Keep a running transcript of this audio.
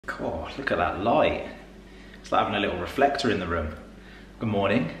Oh, look at that light. It's like having a little reflector in the room. Good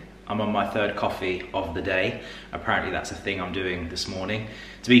morning. I'm on my third coffee of the day. Apparently that's a thing I'm doing this morning.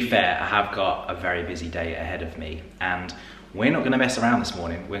 To be fair, I have got a very busy day ahead of me, and we're not gonna mess around this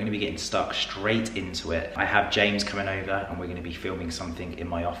morning. We're gonna be getting stuck straight into it. I have James coming over and we're gonna be filming something in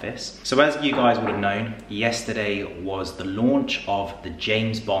my office. So as you guys would have known, yesterday was the launch of the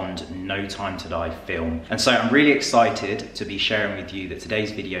James Bond No Time to Die film. And so I'm really excited to be sharing with you that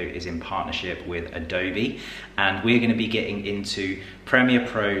today's video is in partnership with Adobe, and we're gonna be getting into Premiere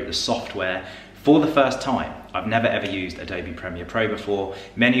Pro, the software, for the first time. I've never ever used Adobe Premiere Pro before.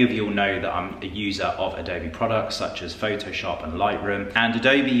 Many of you will know that I'm a user of Adobe products such as Photoshop and Lightroom, and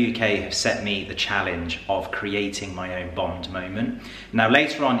Adobe UK have set me the challenge of creating my own Bond moment. Now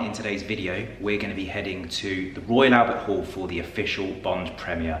later on in today's video, we're going to be heading to the Royal Albert Hall for the official Bond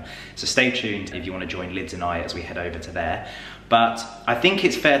premiere. So stay tuned if you want to join Lids and I as we head over to there. But I think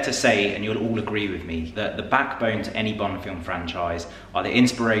it's fair to say, and you'll all agree with me, that the backbone to any Bond film franchise are the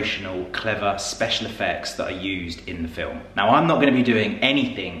inspirational, clever special effects that are used in the film. Now, I'm not going to be doing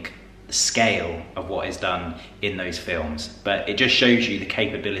anything the scale of what is done in those films, but it just shows you the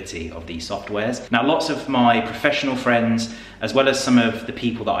capability of these softwares. Now, lots of my professional friends, as well as some of the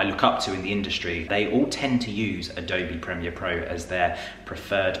people that I look up to in the industry, they all tend to use Adobe Premiere Pro as their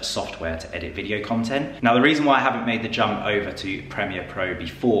preferred software to edit video content. Now, the reason why I haven't made the jump over to Premiere Pro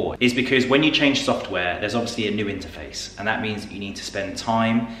before is because when you change software, there's obviously a new interface, and that means that you need to spend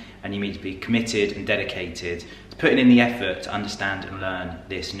time and you need to be committed and dedicated to putting in the effort to understand and learn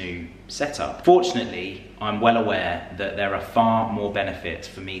this new setup. Fortunately, I'm well aware that there are far more benefits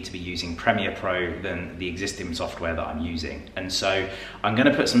for me to be using Premiere Pro than the existing software that I'm using. And so I'm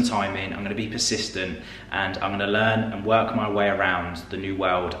gonna put some time in, I'm gonna be persistent, and I'm gonna learn and work my way around the new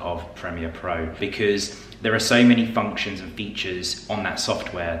world of Premiere Pro, because there are so many functions and features on that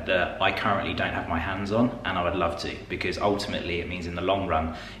software that I currently don't have my hands on, and I would love to, because ultimately it means in the long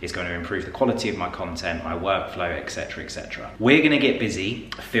run it's going to improve the quality of my content, my workflow, etc, etc. We're going to get busy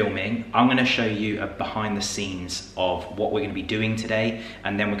filming. I'm going to show you a behind the scenes of what we're going to be doing today,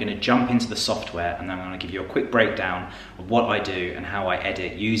 and then we're going to jump into the software, and then I'm going to give you a quick breakdown of what I do and how I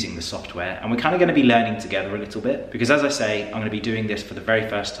edit using the software. And we're kind of going to be learning together a little bit, because as I say, I'm going to be doing this for the very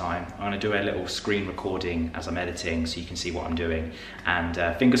first time. I'm going to do a little screen recording as I'm editing so you can see what I'm doing, and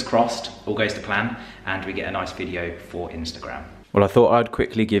fingers crossed all goes to plan and we get a nice video for Instagram. Well, I thought I'd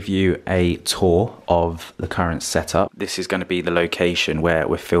quickly give you a tour of the current setup. This is going to be the location where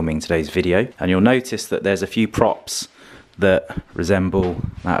we're filming today's video, and you'll notice that there's a few props that resemble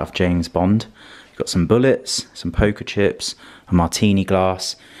that of James Bond. You've got some bullets, some poker chips, a martini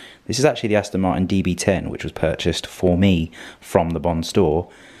glass. This is actually the Aston Martin DB10, which was purchased for me from the Bond store.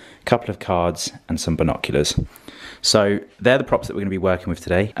 A couple of cards and some binoculars. So they're the props that we're going to be working with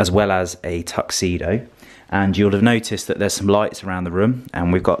today, as well as a tuxedo. And you'll have noticed that there's some lights around the room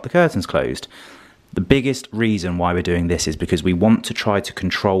and we've got the curtains closed. The biggest reason why we're doing this is because we want to try to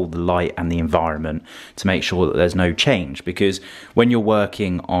control the light and the environment to make sure that there's no change, because when you're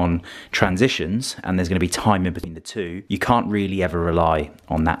working on transitions and there's going to be time in between the two, you can't really ever rely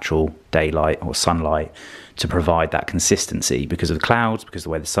on natural daylight or sunlight to provide that consistency because of the clouds, because of the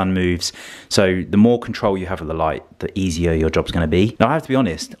way the sun moves. So the more control you have of the light, the easier your job's going to be. Now, I have to be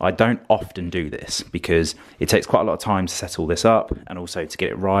honest, I don't often do this because it takes quite a lot of time to set all this up and also to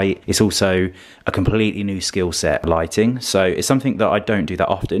get it right. It's also a completely new skill set, lighting. So it's something that I don't do that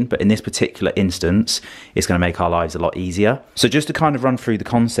often, but in this particular instance, it's going to make our lives a lot easier. So just to kind of run through the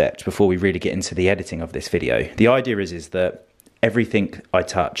concept before we really get into the editing of this video, the idea is that everything I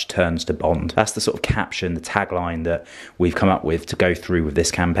touch turns to Bond. That's the sort of caption, the tagline that we've come up with to go through with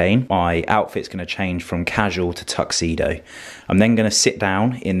this campaign. My outfit's going to change from casual to tuxedo. I'm then going to sit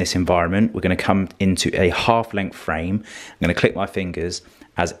down in this environment. We're going to come into a half-length frame. I'm going to click my fingers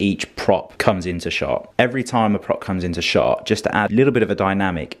as each prop comes into shot. Every time a prop comes into shot, just to add a little bit of a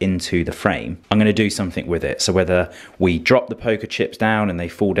dynamic into the frame, I'm going to do something with it. So whether we drop the poker chips down and they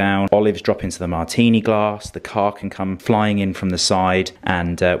fall down, olives drop into the martini glass, the car can come flying in from the side,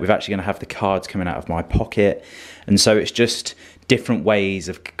 and we're actually going to have the cards coming out of my pocket. And so it's just different ways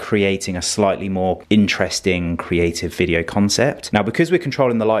of creating a slightly more interesting, creative video concept. Now, because we're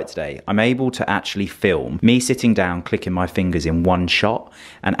controlling the light today, I'm able to actually film me sitting down, clicking my fingers in one shot,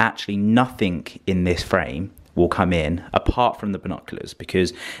 and actually nothing in this frame will come in apart from the binoculars,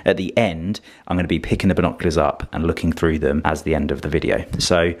 because at the end I'm going to be picking the binoculars up and looking through them as the end of the video.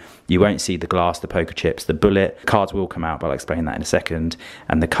 So you won't see the glass, the poker chips, the bullet. Cards will come out, but I'll explain that in a second,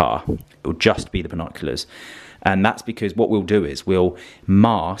 and the car. It will just be the binoculars. And that's because what we'll do is we'll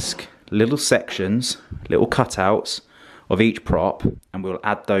mask little sections, little cutouts of each prop, and we'll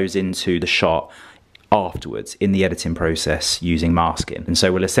add those into the shot afterwards in the editing process using masking. And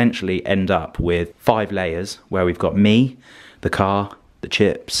so we'll essentially end up with 5 layers where we've got me, the car, the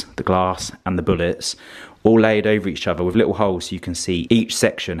chips, the glass, and the bullets all laid over each other with little holes so you can see each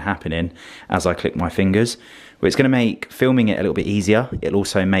section happening as I click my fingers. But it's going to make filming it a little bit easier. It'll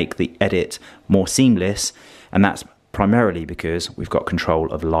also make the edit more seamless, and that's primarily because we've got control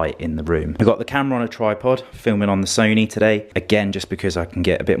of light in the room. I've got the camera on a tripod, filming on the Sony today. Again, just because I can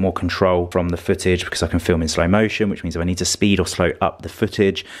get a bit more control from the footage, because I can film in slow motion, which means if I need to speed or slow up the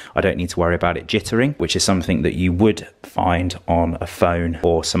footage, I don't need to worry about it jittering, which is something that you would find on a phone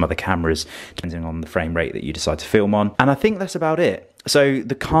or some other cameras, depending on the frame rate that you decide to film on. And I think that's about it. So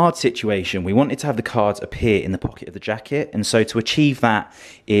the card situation, we wanted to have the cards appear in the pocket of the jacket, and so to achieve that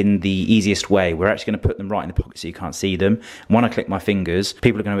in the easiest way, we're actually going to put them right in the pocket so you can't see them. And when I click my fingers,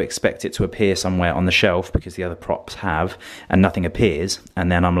 people are going to expect it to appear somewhere on the shelf because the other props have, and nothing appears,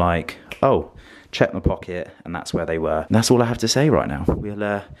 and then I'm like, oh, check my pocket, and that's where they were. And that's all I have to say right now.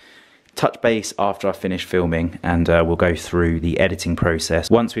 We'll touch base after I finish filming, and we'll go through the editing process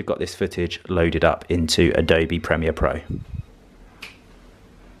once we've got this footage loaded up into Adobe Premiere Pro.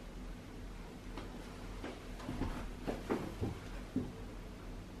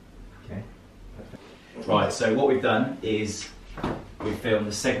 Right, so what we've done is we've filmed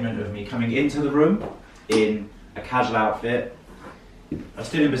the segment of me coming into the room in a casual outfit. I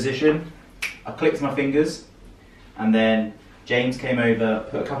stood in position, I clicked my fingers, and then James came over,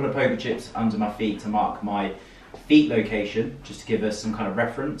 put a couple of poker chips under my feet to mark my feet location, just to give us some kind of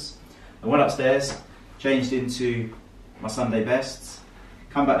reference. I went upstairs, changed into my Sunday bests,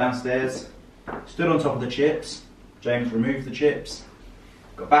 come back downstairs, stood on top of the chips, James removed the chips,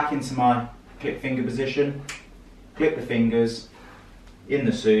 got back into my click finger position, click the fingers, in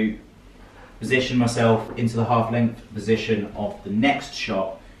the suit, position myself into the half length position of the next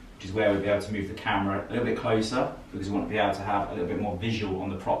shot, which is where we'll be able to move the camera a little bit closer, because we want to be able to have a little bit more visual on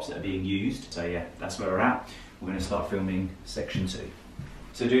the props that are being used. So yeah, that's where we're at. We're going to start filming section 2.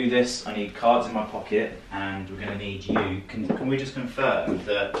 To do this, I need cards in my pocket, and we're going to need you. Can we just confirm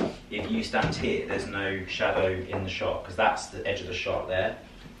that if you stand here, there's no shadow in the shot, because that's the edge of the shot there.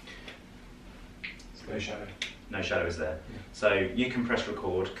 No shadow. No shadow is there. Yeah. So you can press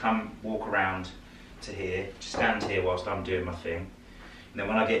record, come walk around to here, just stand here whilst I'm doing my thing. And then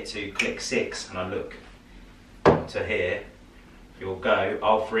when I get to click 6 and I look to here, you'll go,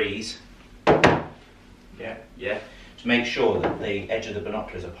 I'll freeze. Yeah. Yeah. Just make sure that the edge of the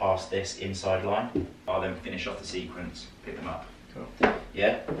binoculars are past this inside line. I'll then finish off the sequence, pick them up. Cool.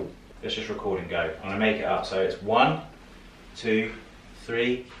 Yeah? Let's just record and go. I'm going to make it up so it's 1, 2,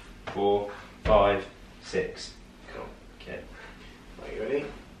 3, 4, 5, 6. Cool. Okay. Are you ready?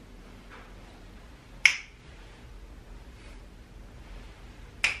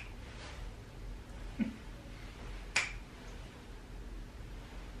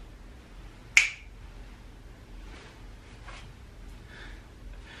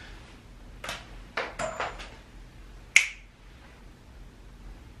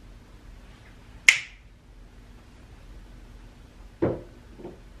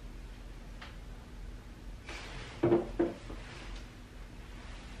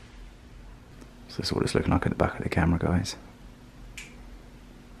 So this is what it's looking like at the back of the camera, guys.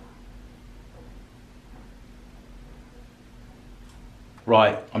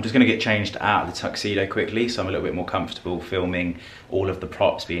 Right, I'm just going to get changed out of the tuxedo quickly, so I'm a little bit more comfortable filming all of the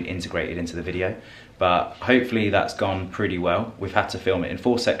props being integrated into the video. But hopefully that's gone pretty well. We've had to film it in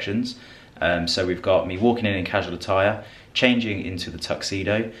 4 sections. So we've got me walking in casual attire, changing into the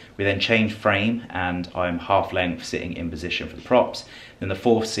tuxedo. We then change frame, and I'm half length sitting in position for the props. Then the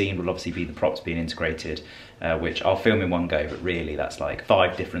 4th scene will obviously be the props being integrated, which I'll film in one go, but really that's like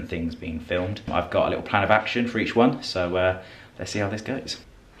 5 different things being filmed. I've got a little plan of action for each one, so let's see how this goes.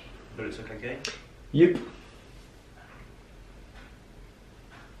 But it's okay? Yep.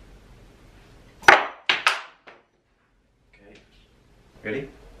 Okay. Ready?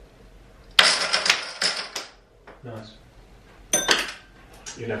 Nice.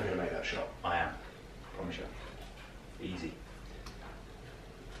 You're never going to make that shot. I am. I promise you. Easy.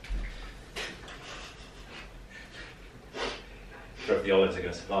 Do you reckon the odds are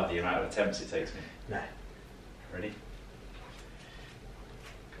going to survive the amount of attempts it takes me? No. Ready?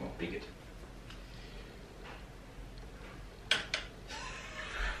 Come on, be good.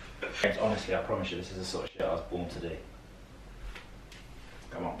 Honestly, I promise you, this is the sort of shit I was born to do.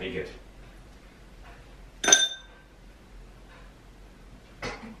 Come on, be good.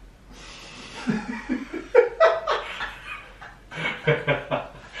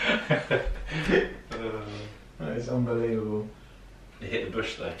 That is unbelievable.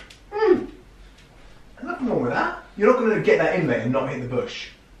 bush though. There's nothing wrong with that. You're not going to get that in, mate, and not hit the bush.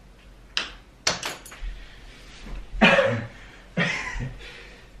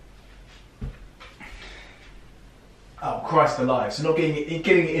 Oh, Christ alive. So not getting it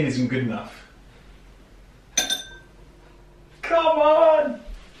in isn't good enough. Come on!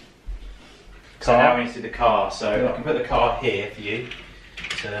 So now we need to do the car. So I can put the car here for you.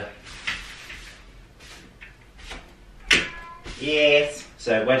 Yes.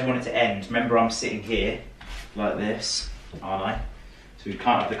 So where do you want it to end? Remember, I'm sitting here like this, aren't I? So we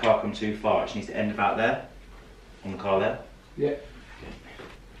can't have the car come too far. It just needs to end about there, on the car there. Yeah.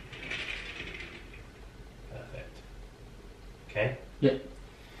 Perfect. Okay. Yeah.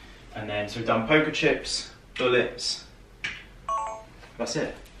 And then, so we've done poker chips, bullets. That's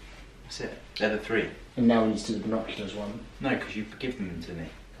it. That's it. They're the three. And now we need to do the binoculars one. No, because you've given them to me.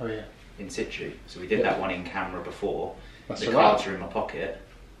 Oh yeah. In situ. So we did that one in camera before. That's the cards are in my pocket.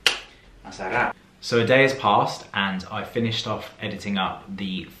 That's how that. So a day has passed and I finished off editing up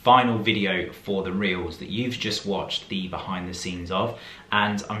the final video for the reels that you've just watched the behind the scenes of,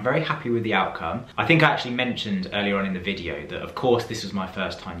 and I'm very happy with the outcome. I think I actually mentioned earlier on in the video that of course this was my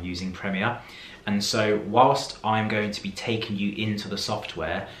first time using Premiere, and so whilst I'm going to be taking you into the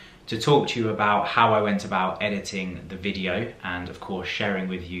software to talk to you about how I went about editing the video and of course sharing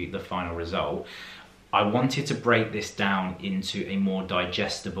with you the final result, I wanted to break this down into a more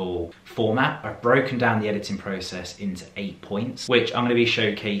digestible format. I've broken down the editing process into 8 points, which I'm going to be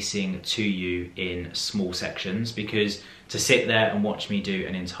showcasing to you in small sections, because to sit there and watch me do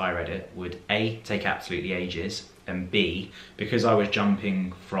an entire edit would A, take absolutely ages, and B, because I was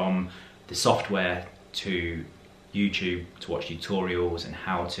jumping from the software to YouTube to watch tutorials and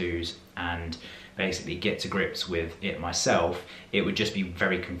how-tos and basically get to grips with it myself, it would just be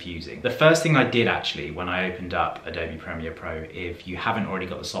very confusing. The first thing I did actually when I opened up Adobe Premiere Pro, if you haven't already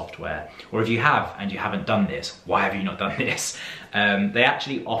got the software, or if you have and you haven't done this, why have you not done this? They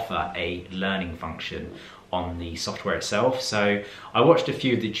actually offer a learning function on the software itself. So I watched a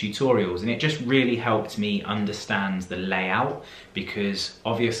few of the tutorials and it just really helped me understand the layout, because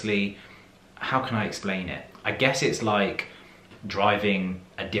obviously, how can I explain it? I guess it's like driving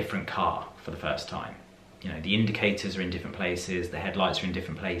a different car for the first time. You know, the indicators are in different places, the headlights are in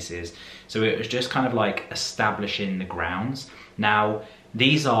different places. So it was just kind of like establishing the grounds. Now,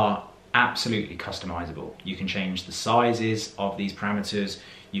 these are absolutely customizable. You can change the sizes of these parameters.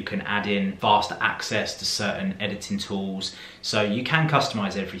 You can add in faster access to certain editing tools. So you can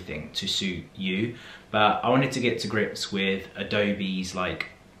customize everything to suit you. But I wanted to get to grips with Adobe's like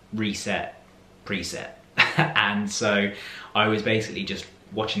reset preset. And so I was basically just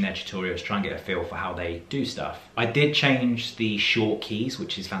watching their tutorials, try and get a feel for how they do stuff. I did change the short keys,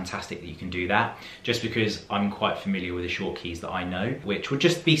 which is fantastic that you can do that, just because I'm quite familiar with the short keys that I know, which would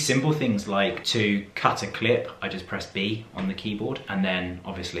just be simple things like to cut a clip, I just press B on the keyboard, and then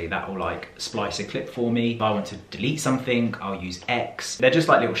obviously that will like splice a clip for me. If I want to delete something, I'll use X. They're just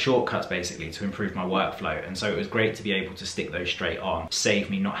like little shortcuts basically to improve my workflow, and so it was great to be able to stick those straight on, save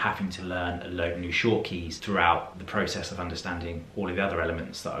me not having to learn a load of new short keys throughout the process of understanding all of the other elements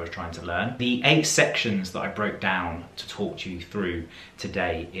that I was trying to learn. The 8 sections that I broke down to talk to you through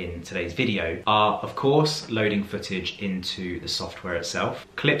today in today's video are, of course, loading footage into the software itself,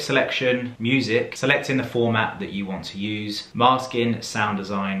 clip selection, music, selecting the format that you want to use, masking, sound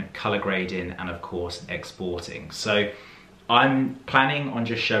design, color grading, and of course, exporting. So I'm planning on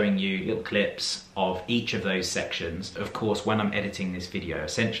just showing you little clips of each of those sections. Of course, when I'm editing this video,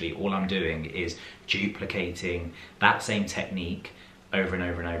 essentially all I'm doing is duplicating that same technique over and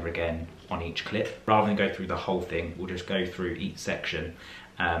over and over again on each clip. Rather than go through the whole thing, we'll just go through each section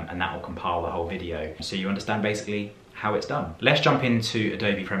and that will compile the whole video, so you understand basically how it's done. Let's jump into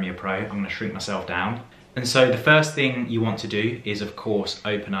Adobe Premiere Pro. I'm going to shrink myself down. And so the first thing you want to do is, of course,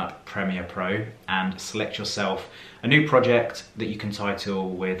 open up Premiere Pro and select yourself a new project that you can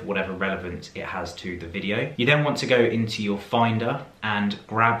title with whatever relevance it has to the video. You then want to go into your Finder and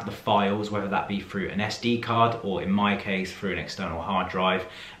grab the files, whether that be through an SD card or in my case through an external hard drive,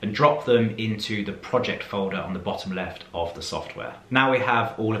 and drop them into the project folder on the bottom left of the software. Now we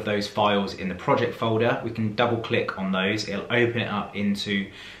have all of those files in the project folder, we can double click on those. It'll open it up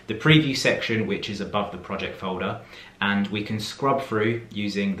into the preview section, which is above the project folder, and we can scrub through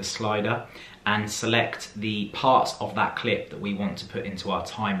using the slider and select the parts of that clip that we want to put into our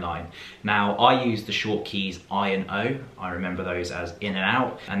timeline. Now, I use the short keys I and O. I remember those as in and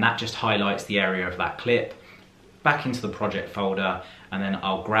out, and that just highlights the area of that clip. back into the project folder, and then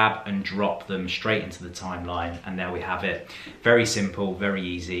I'll grab and drop them straight into the timeline, and there we have it. Very simple, very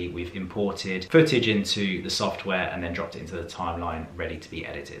easy. We've imported footage into the software and then dropped it into the timeline, ready to be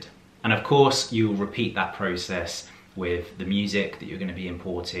edited. And of course, you'll repeat that process with the music that you're going to be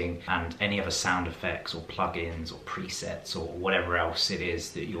importing and any other sound effects or plugins or presets or whatever else it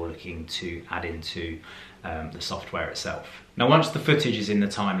is that you're looking to add into the software itself. Now, once the footage is in the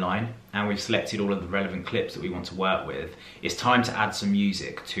timeline and we've selected all of the relevant clips that we want to work with, it's time to add some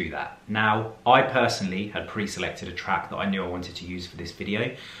music to that. Now, I personally had pre-selected a track that I knew I wanted to use for this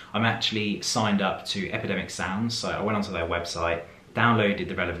video. I'm actually signed up to Epidemic Sounds, so I went onto their website, downloaded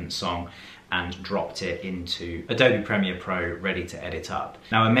the relevant song, and dropped it into Adobe Premiere Pro, ready to edit up.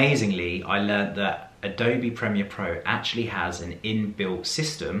 Now, amazingly, I learned that Adobe Premiere Pro actually has an inbuilt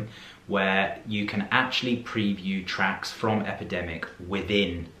system where you can actually preview tracks from Epidemic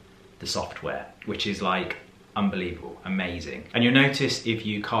within the software, which is like unbelievable, amazing. And you'll notice if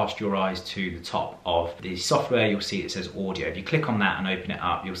you cast your eyes to the top of the software, you'll see it says audio. If you click on that and open it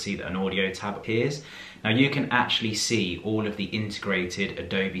up, you'll see that an audio tab appears. Now you can actually see all of the integrated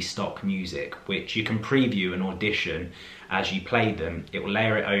Adobe stock music, which you can preview and audition as you play them. It will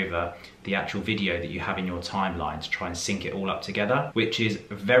layer it over the actual video that you have in your timeline to try and sync it all up together, which is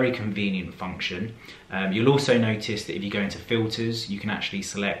a very convenient function. You'll also notice that if you go into filters, you can actually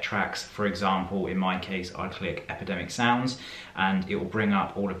select tracks. For example, in my case, I click Epidemic Sounds and it will bring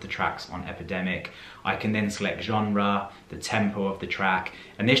up all of the tracks on Epidemic. I can then select genre, the tempo of the track,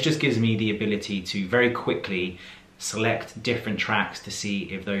 and this just gives me the ability to very quickly select different tracks to see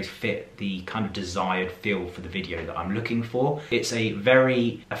if those fit the kind of desired feel for the video that I'm looking for. It's a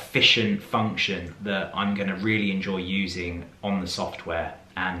very efficient function that I'm going to really enjoy using on the software,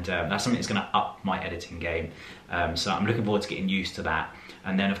 and that's something that's going to up my editing game. So I'm looking forward to getting used to that.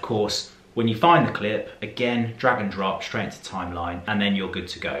 And then of course, when you find the clip, again, drag and drop straight into timeline, and then you're good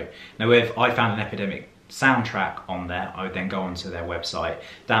to go. Now, if I found an Epidemic soundtrack on there, I would then go onto their website,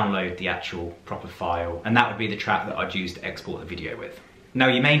 download the actual proper file, and that would be the track that I'd use to export the video with. Now,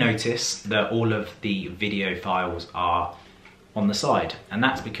 you may notice that all of the video files are on the side, and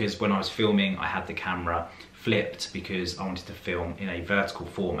that's because when I was filming, I had the camera flipped because I wanted to film in a vertical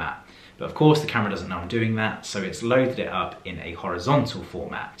format. But of course the camera doesn't know I'm doing that, so it's loaded it up in a horizontal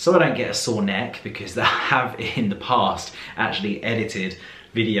format. So I don't get a sore neck, because I have in the past actually edited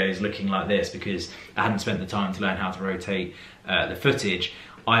videos looking like this because I hadn't spent the time to learn how to rotate the footage.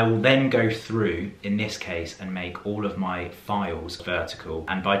 I will then go through, in this case, and make all of my files vertical.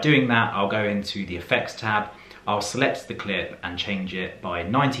 And by doing that, I'll go into the effects tab, I'll select the clip and change it by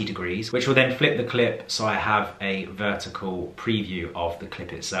 90 degrees, which will then flip the clip so I have a vertical preview of the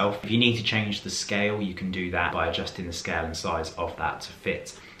clip itself. If you need to change the scale, you can do that by adjusting the scale and size of that to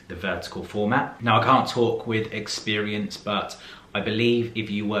fit the vertical format. Now, I can't talk with experience, but I believe if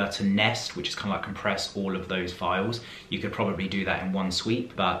you were to nest, which is kind of like compress all of those files, you could probably do that in one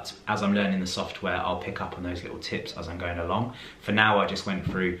sweep. But as I'm learning the software, I'll pick up on those little tips as I'm going along. For now, I just went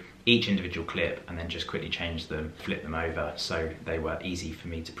through each individual clip and then just quickly changed them, flip them over, so they were easy for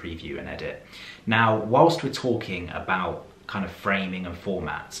me to preview and edit. Now, whilst we're talking about kind of framing and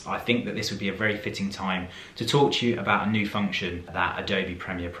formats, I think that this would be a very fitting time to talk to you about a new function that Adobe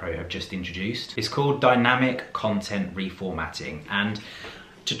Premiere Pro have just introduced. It's called Dynamic Content Reformatting, and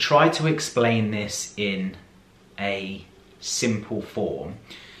to try to explain this in a simple form,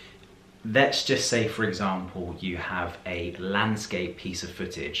 let's just say, for example, you have a landscape piece of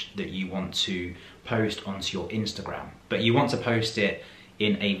footage that you want to post onto your Instagram, but you want to post it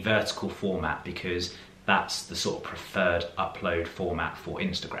in a vertical format because that's the sort of preferred upload format for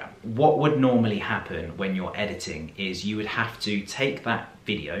Instagram. What would normally happen when you're editing is you would have to take that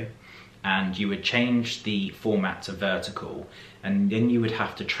video and you would change the format to vertical, and then you would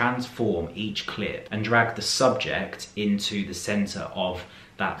have to transform each clip and drag the subject into the center of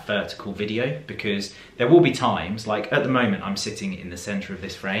that vertical video, because there will be times, like at the moment I'm sitting in the center of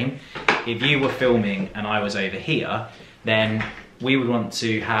this frame. If you were filming and I was over here, then we would want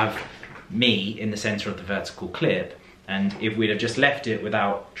to have me in the center of the vertical clip, and if we'd have just left it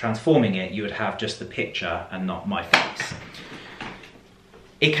without transforming it, you would have just the picture and not my face.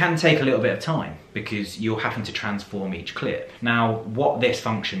 It can take a little bit of time because you're having to transform each clip. Now, what this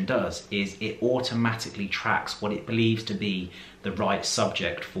function does is it automatically tracks what it believes to be the right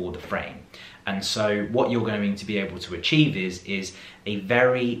subject for the frame. And so what you're going to be able to achieve is a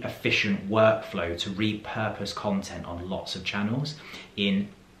very efficient workflow to repurpose content on lots of channels in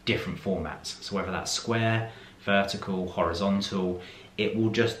different formats. So whether that's square, vertical, horizontal, it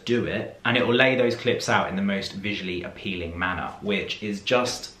will just do it, and it will lay those clips out in the most visually appealing manner, which is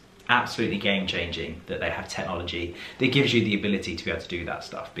just absolutely game changing that they have technology that gives you the ability to be able to do that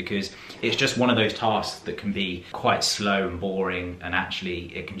stuff, because it's just one of those tasks that can be quite slow and boring, and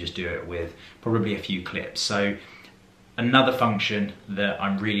actually it can just do it with probably a few clips. So another function that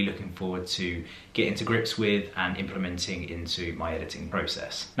I'm really looking forward to getting to grips with and implementing into my editing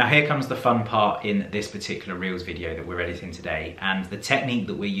process. Now here comes the fun part in this particular Reels video that we're editing today, and the technique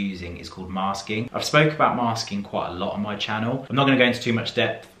that we're using is called masking. I've spoke about masking quite a lot on my channel. I'm not going to go into too much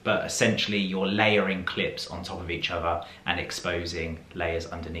depth, but essentially you're layering clips on top of each other and exposing layers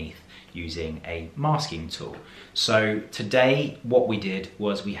underneath using a masking tool. So today what we did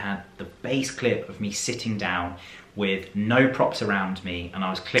was we had the base clip of me sitting down with no props around me, and I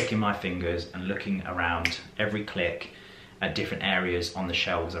was clicking my fingers and looking around every click at different areas on the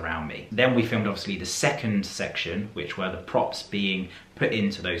shelves around me. Then we filmed obviously the second section, which were the props being put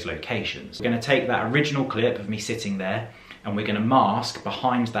into those locations. We're going to take that original clip of me sitting there and we're going to mask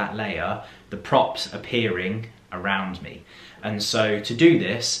behind that layer the props appearing around me. And so to do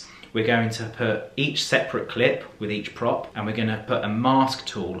this, we're going to put each separate clip with each prop, and we're going to put a mask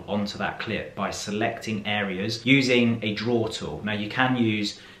tool onto that clip by selecting areas using a draw tool. Now you can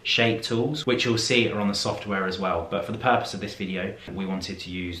use shape tools, which you'll see are on the software as well, but for the purpose of this video we wanted to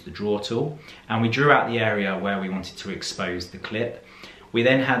use the draw tool, and we drew out the area where we wanted to expose the clip. We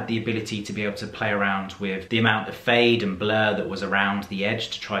then had the ability to be able to play around with the amount of fade and blur that was around the edge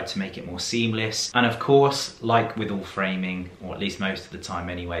to try to make it more seamless. And of course, like with all framing, or at least most of the time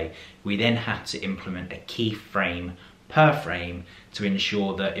anyway, we then had to implement a keyframe per frame to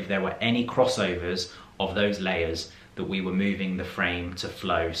ensure that if there were any crossovers of those layers, that we were moving the frame to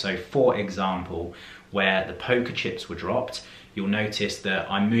flow. So for example, where the poker chips were dropped, you'll notice that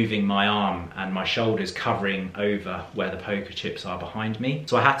I'm moving my arm and my shoulders covering over where the poker chips are behind me.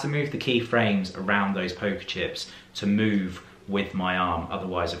 So I had to move the keyframes around those poker chips to move with my arm.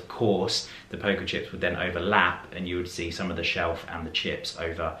 Otherwise, of course, the poker chips would then overlap and you would see some of the shelf and the chips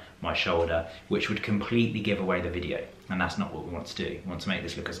over my shoulder, which would completely give away the video. And that's not what we want to do. We want to make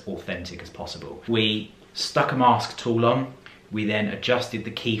this look as authentic as possible. We stuck a mask tool on. We then adjusted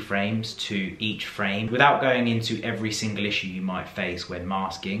the keyframes to each frame. Without going into every single issue you might face when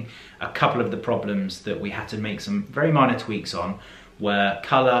masking, a couple of the problems that we had to make some very minor tweaks on were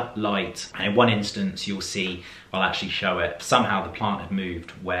colour, light, and in one instance you'll see, I'll actually show it, somehow the plant had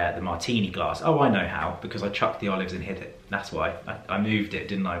moved where the martini glass, oh I know how, because I chucked the olives and hit it. That's why, I moved it,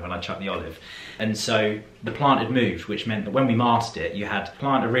 didn't I, when I chucked the olive. And so the plant had moved, which meant that when we masked it, you had the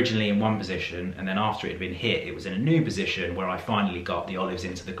plant originally in one position, and then after it had been hit, it was in a new position where I finally got the olives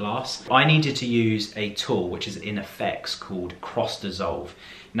into the glass. I needed to use a tool which is in effects called cross dissolve.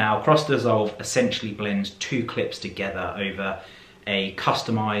 Now cross dissolve essentially blends two clips together over a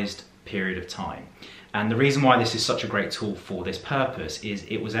customized period of time. And the reason why this is such a great tool for this purpose is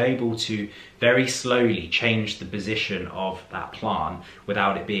it was able to very slowly change the position of that plant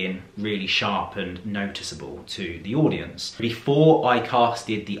without it being really sharp and noticeable to the audience. Before I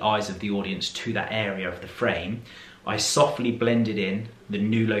casted the eyes of the audience to that area of the frame, I softly blended in the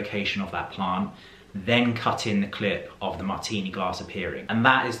new location of that plant, then cut in the clip of the martini glass appearing. And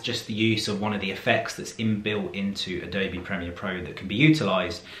that is just the use of one of the effects that's inbuilt into Adobe Premiere Pro that can be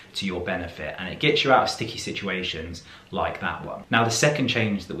utilized to your benefit, and it gets you out of sticky situations like that one. Now the second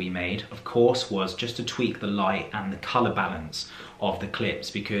change that we made, of course, was just to tweak the light and the color balance of the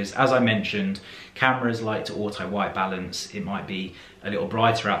clips, because as I mentioned, cameras like to auto white balance. It might be a little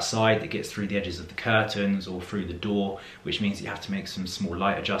brighter outside that gets through the edges of the curtains or through the door, which means you have to make some small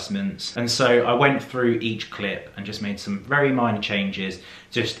light adjustments. And so I went through each clip and just made some very minor changes,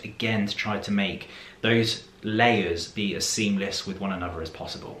 just again to try to make those layers be as seamless with one another as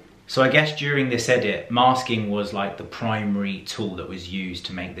possible. So I guess during this edit, masking was like the primary tool that was used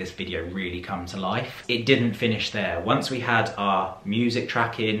to make this video really come to life. It didn't finish there. Once we had our music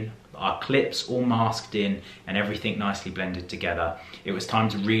track in, our clips all masked in, and everything nicely blended together, it was time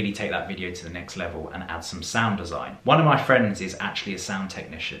to really take that video to the next level and add some sound design. One of my friends is actually a sound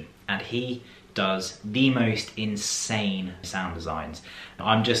technician, and he does the most insane sound designs.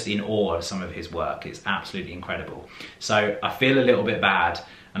 I'm just in awe of some of his work. It's absolutely incredible. So I feel a little bit bad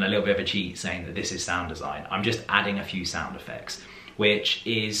and a little bit of a cheat saying that this is sound design. I'm just adding a few sound effects, which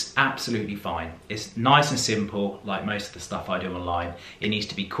is absolutely fine. It's nice and simple, like most of the stuff I do online. It needs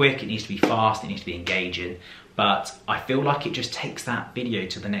to be quick, it needs to be fast, it needs to be engaging, but I feel like it just takes that video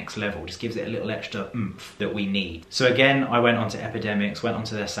to the next level, just gives it a little extra oomph that we need. So again, I went onto Epidemics, went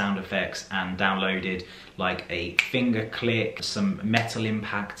onto their sound effects and downloaded like a finger click, some metal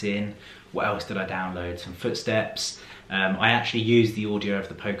impact in. What else did I download? Some footsteps, I actually used the audio of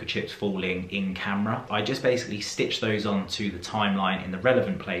the poker chips falling in camera. I just basically stitched those onto the timeline in the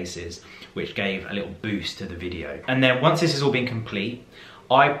relevant places, which gave a little boost to the video. And then once this has all been complete,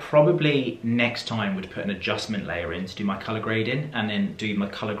 I probably next time would put an adjustment layer in to do my color grading, and then do my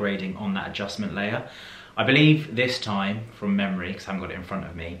color grading on that adjustment layer. I believe this time, from memory, because I haven't got it in front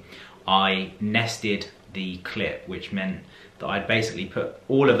of me, I nested the clip, which meant that I'd basically put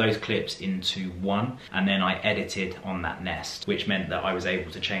all of those clips into one, and then I edited on that nest, which meant that I was able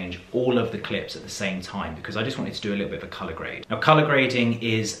to change all of the clips at the same time, because I just wanted to do a little bit of a color grade. Now, color grading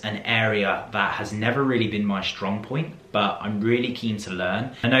is an area that has never really been my strong point, but I'm really keen to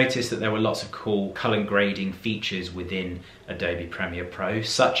learn. I noticed that there were lots of cool color grading features within Adobe Premiere Pro,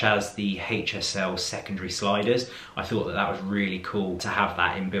 such as the HSL secondary sliders. I thought that that was really cool to have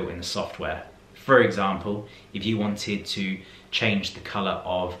that inbuilt in the software. For example, if you wanted to change the color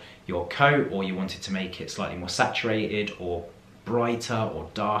of your coat, or you wanted to make it slightly more saturated or brighter or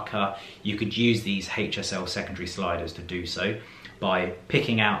darker, you could use these HSL secondary sliders to do so by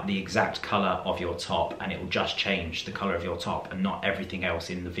picking out the exact color of your top, and it will just change the color of your top and not everything else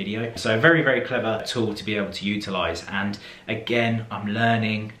in the video. So a very, very clever tool to be able to utilize. And again, I'm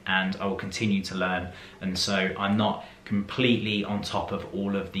learning and I will continue to learn. And so I'm not completely on top of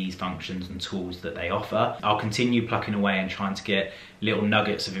all of these functions and tools that they offer. I'll continue plucking away and trying to get little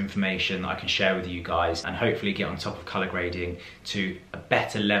nuggets of information that I can share with you guys, and hopefully get on top of color grading to a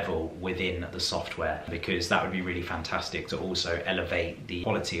better level within the software, because that would be really fantastic to also elevate the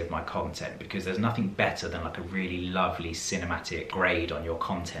quality of my content, because there's nothing better than like a really lovely cinematic grade on your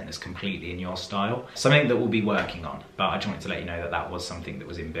content that's completely in your style. Something that we'll be working on, but I just wanted to let you know that that was something that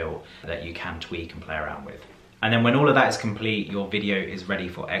was inbuilt that you can tweak and play around with. And then when all of that is complete, your video is ready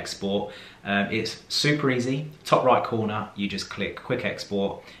for export. It's super easy. Top right corner, you just click quick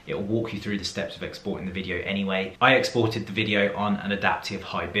export. It will walk you through the steps of exporting the video anyway. I exported the video on an adaptive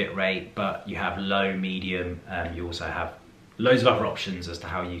high bit rate, but you have low, medium, you also have loads of other options as to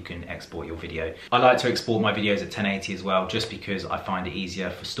how you can export your video. I like to export my videos at 1080 as well, just because I find it easier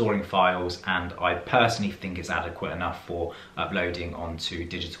for storing files, and I personally think it's adequate enough for uploading onto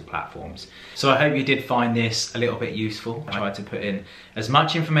digital platforms. So I hope you did find this a little bit useful. I tried to put in as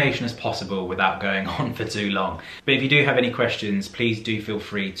much information as possible without going on for too long. But if you do have any questions, please do feel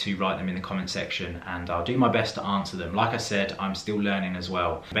free to write them in the comment section, and I'll do my best to answer them. Like I said, I'm still learning as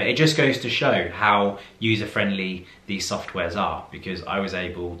well. But it just goes to show how user-friendly these softwares are, because I was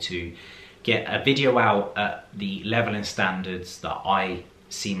able to get a video out at the level and standards that I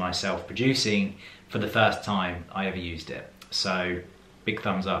see myself producing for the first time I ever used it. So big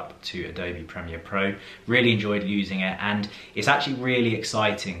thumbs up to Adobe Premiere Pro. Really enjoyed using it, and it's actually really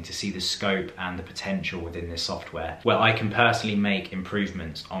exciting to see the scope and the potential within this software, where I can personally make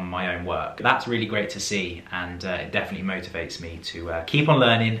improvements on my own work. That's really great to see, and it definitely motivates me to keep on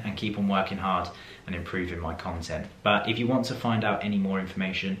learning and keep on working hard and improving my content. But if you want to find out any more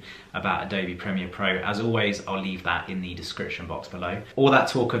information about Adobe Premiere Pro, as always, I'll leave that in the description box below. All that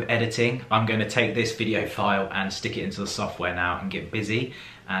talk of editing, I'm going to take this video file and stick it into the software now and get busy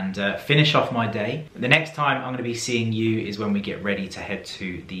and finish off my day. The next time I'm going to be seeing you is when we get ready to head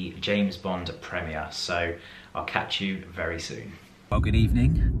to the James Bond premiere. So I'll catch you very soon. Well, good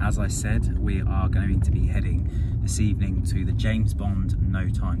evening. As I said, we are going to be heading this evening to the James Bond No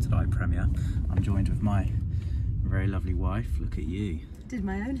Time to Die premiere. I'm joined with my very lovely wife. Look at you. Did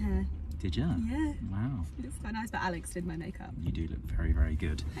my own hair. Did you? Yeah. Wow. It looks quite nice, but Alex did my makeup. You do look very, very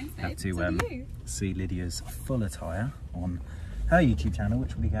good. Thanks, babe. Have to So do you. see Lydia's full attire on her YouTube channel,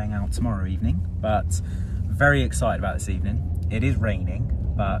 which will be going out tomorrow evening. But very excited about this evening. It is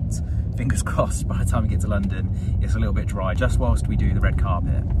raining, but fingers crossed by the time we get to London it's a little bit dry just whilst we do the red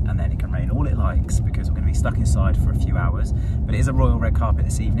carpet, and then it can rain all it likes because we're going to be stuck inside for a few hours. But it is a royal red carpet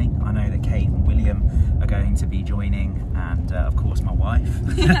this evening. I know that Kate and William are going to be joining, and of course my wife.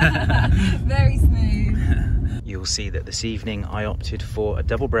 Very smooth. You'll see that this evening I opted for a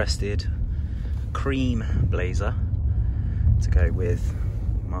double-breasted cream blazer to go with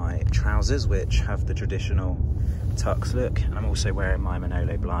my trousers, which have the traditional tux look, and I'm also wearing my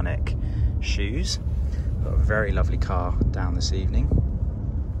Manolo Blahnik shoes. Got a very lovely car down this evening.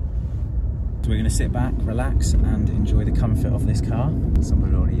 So we're going to sit back, relax and enjoy the comfort of this car.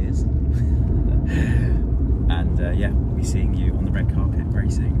 Somebody already is. And yeah, we'll be seeing you on the red carpet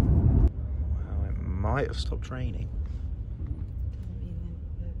very soon. Well, it might have stopped raining.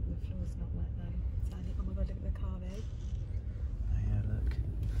 The floor's not wet though. So I think, oh my god, look at the car, babe. Oh yeah, look.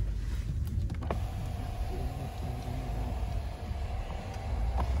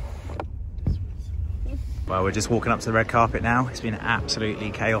 Well, we're just walking up to the red carpet now. It's been absolutely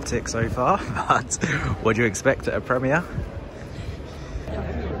chaotic so far, but what do you expect at a premiere?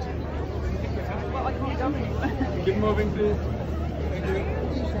 Keep moving, please.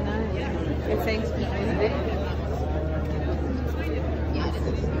 Thanks.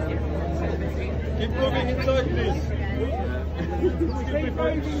 Keep moving inside, please.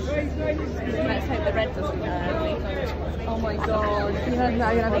 Let's hope the red doesn't leak. Oh my god. You know,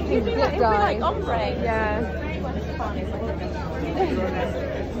 now you're going to have a good guy. Like ombre. Yeah.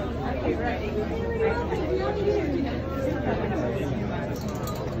 Okay, ready.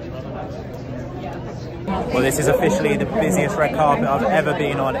 Well, this is officially the busiest red carpet I've ever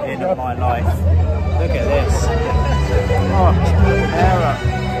been on in my life. Look at this. Oh, error.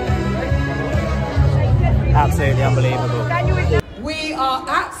 Absolutely unbelievable. We are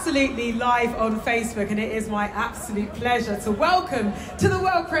absolutely live on Facebook, and it is my absolute pleasure to welcome to the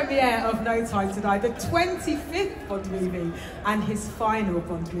world premiere of No Time to Die, the 25th Bond movie and his final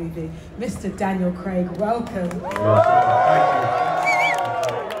Bond movie, Mr. Daniel Craig. Welcome.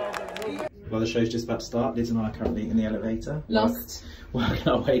 Well, the show's just about to start. Liz and I are currently in the elevator. Lost. Working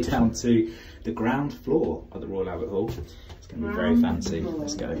our way down to the ground floor of the Royal Albert Hall. It's going to be very fancy.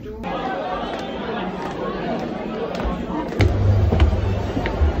 Let's go.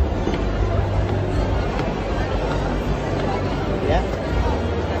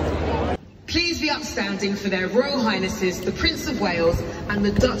 Yeah. Please be upstanding for their Royal Highnesses, the Prince of Wales and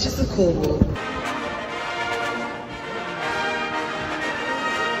the Duchess of Cornwall.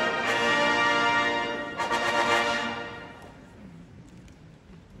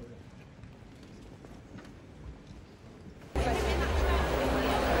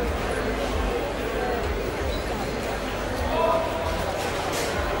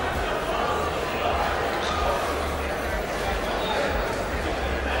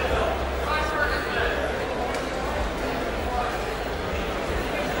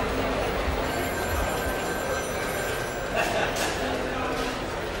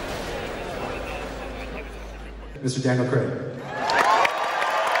 Mr. Daniel Craig.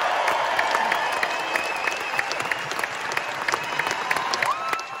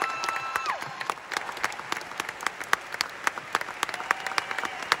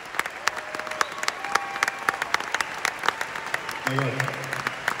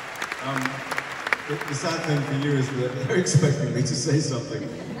 The sad thing for you is that they're expecting me to say something.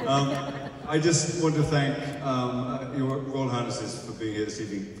 I just want to thank your Royal Highnesses for being here this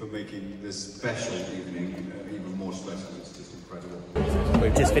evening, for making this special evening even more special. It's just incredible.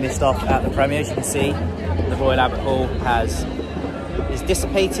 We've just finished off at the premiere. As you can see, the Royal Albert Hall is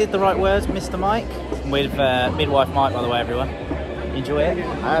dissipated, the right words, Mr. Mike, with midwife Mike, by the way, everyone. Enjoy it?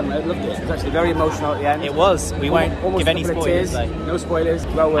 I loved it. It was actually very emotional at the end. It was. We won't give any spoilers though. No spoilers.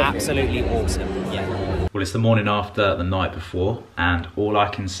 Well worth Absolutely awesome. Yeah. Well, it's the morning after the night before, and all I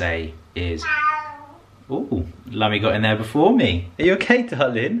can say is, ooh, Lummy got in there before me. Are you okay,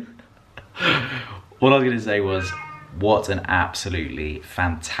 darling? All I was going to say was, what an absolutely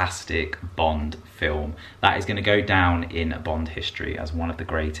fantastic Bond film. That is going to go down in Bond history as one of the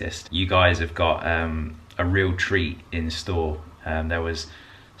greatest. You guys have got a real treat in store. There was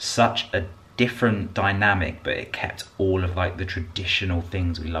such a different dynamic, but it kept all of like the traditional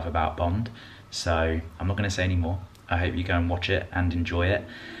things we love about Bond. So I'm not going to say any more. I hope you go and watch it and enjoy it.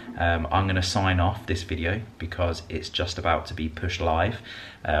 I'm going to sign off this video because it's just about to be pushed live.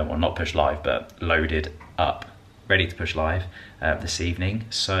 Well, not pushed live, but loaded up, ready to push live this evening.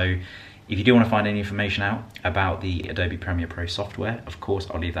 So if you do want to find any information out about the Adobe Premiere Pro software, of course,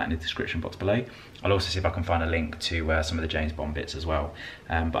 I'll leave that in the description box below. I'll also see if I can find a link to some of the James Bond bits as well.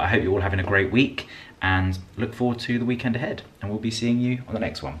 But I hope you're all having a great week and look forward to the weekend ahead. And we'll be seeing you on the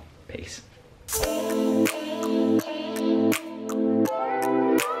next one. Peace.